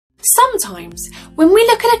Sometimes, when we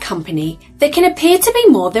look at a company, there can appear to be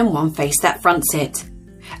more than one face that fronts it.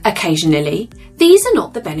 Occasionally, these are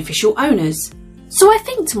not the beneficial owners. So I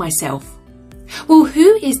think to myself, well,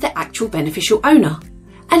 who is the actual beneficial owner?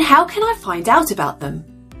 And how can I find out about them?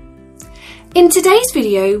 In today's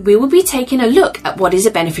video, we will be taking a look at what is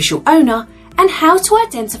a beneficial owner and how to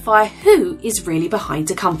identify who is really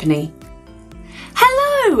behind a company.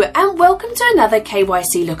 Hello and welcome to another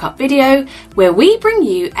KYC lookup video where we bring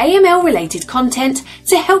you AML related content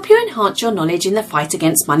to help you enhance your knowledge in the fight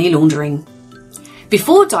against money laundering.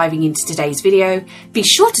 Before diving into today's video, be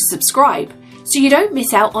sure to subscribe so you don't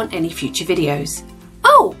miss out on any future videos.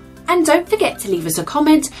 Oh, and don't forget to leave us a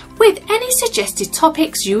comment with any suggested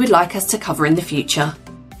topics you would like us to cover in the future.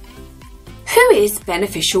 Who is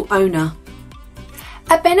beneficial owner?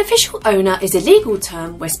 A beneficial owner is a legal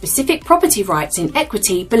term where specific property rights in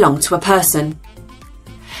equity belong to a person.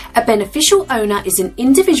 A beneficial owner is an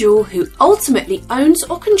individual who ultimately owns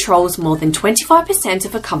or controls more than 25%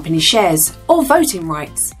 of a company's shares or voting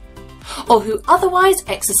rights, or who otherwise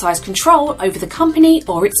exercise control over the company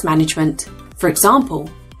or its management. For example,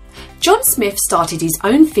 John Smith started his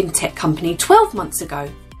own fintech company 12 months ago.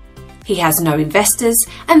 He has no investors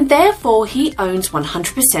and therefore he owns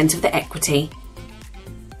 100% of the equity.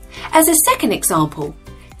 As a second example,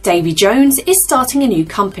 Davy Jones is starting a new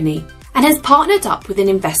company and has partnered up with an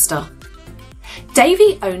investor.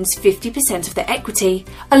 Davy owns 50% of the equity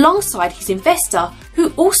alongside his investor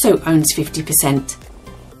who also owns 50%.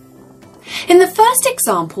 In the first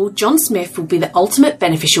example, John Smith will be the ultimate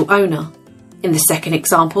beneficial owner. In the second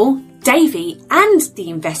example, Davy and the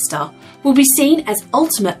investor will be seen as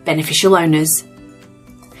ultimate beneficial owners.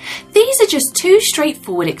 These are just two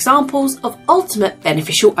straightforward examples of ultimate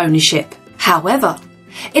beneficial ownership. However,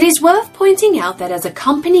 it is worth pointing out that as a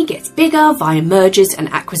company gets bigger via mergers and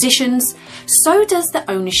acquisitions, so does the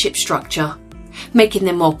ownership structure, making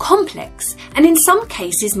them more complex and in some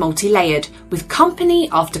cases multi-layered, with company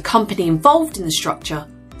after company involved in the structure,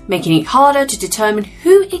 making it harder to determine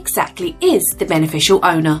who exactly is the beneficial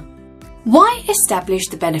owner. Why establish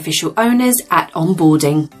the beneficial owners at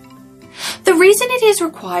onboarding? The reason it is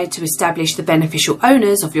required to establish the beneficial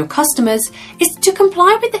owners of your customers is to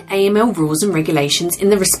comply with the AML rules and regulations in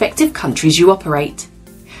the respective countries you operate.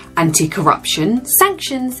 Anti-corruption,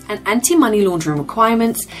 sanctions and anti-money laundering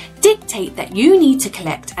requirements dictate that you need to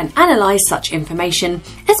collect and analyse such information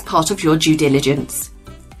as part of your due diligence.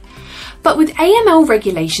 But with AML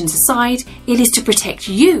regulations aside, it is to protect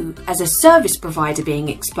you as a service provider being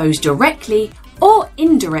exposed directly or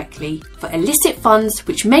indirectly for illicit funds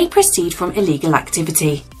which may proceed from illegal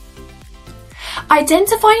activity.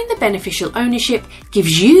 Identifying the beneficial ownership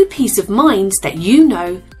gives you peace of mind that you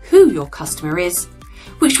know who your customer is,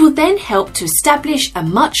 which will then help to establish a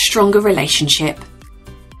much stronger relationship.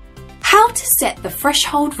 How to set the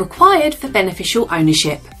threshold required for beneficial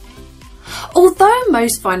ownership. Although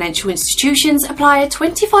most financial institutions apply a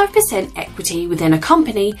 25% equity within a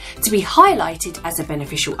company to be highlighted as a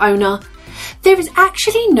beneficial owner, there is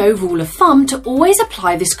actually no rule of thumb to always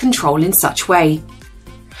apply this control in such way.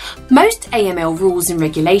 Most AML rules and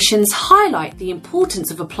regulations highlight the importance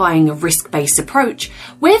of applying a risk-based approach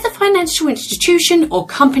where the financial institution or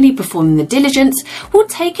company performing the diligence will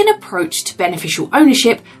take an approach to beneficial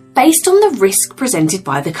ownership based on the risk presented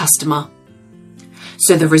by the customer.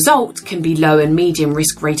 So the result can be low and medium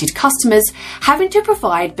risk rated customers having to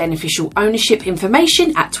provide beneficial ownership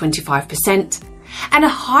information at 25%, and a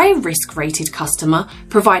high risk rated customer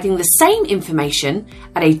providing the same information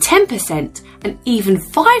at a 10% and even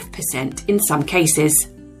 5% in some cases.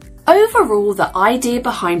 Overall, the idea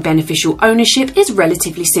behind beneficial ownership is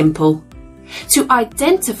relatively simple. To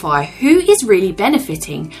identify who is really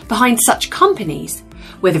benefiting behind such companies,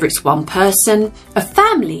 whether it's one person, a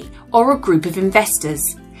family, or a group of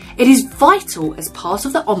investors, it is vital as part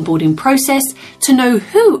of the onboarding process to know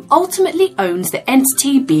who ultimately owns the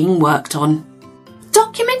entity being worked on.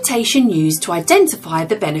 Documentation used to identify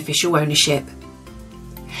the beneficial ownership.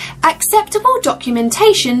 Acceptable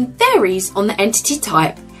documentation varies on the entity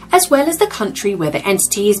type as well as the country where the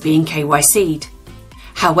entity is being KYC'd.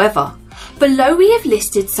 However, below we have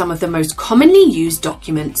listed some of the most commonly used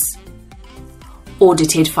documents: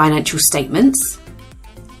 audited financial statements,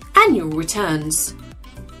 annual returns,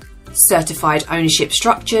 certified ownership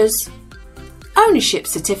structures, ownership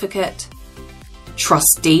certificate,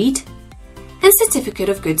 trust deed, and certificate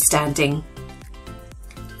of good standing.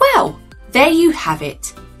 Well, there you have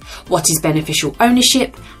it. What is beneficial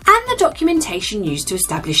ownership and the documentation used to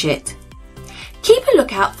establish it. Keep a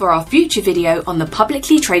lookout for our future video on the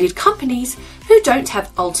publicly traded companies who don't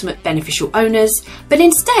have ultimate beneficial owners, but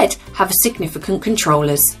instead have significant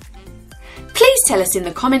controllers. Please tell us in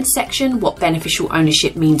the comments section what beneficial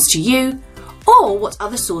ownership means to you, or what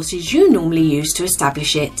other sources you normally use to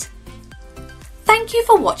establish it. Thank you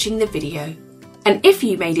for watching the video, and if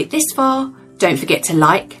you made it this far, don't forget to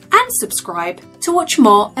like and subscribe to watch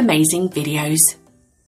more amazing videos.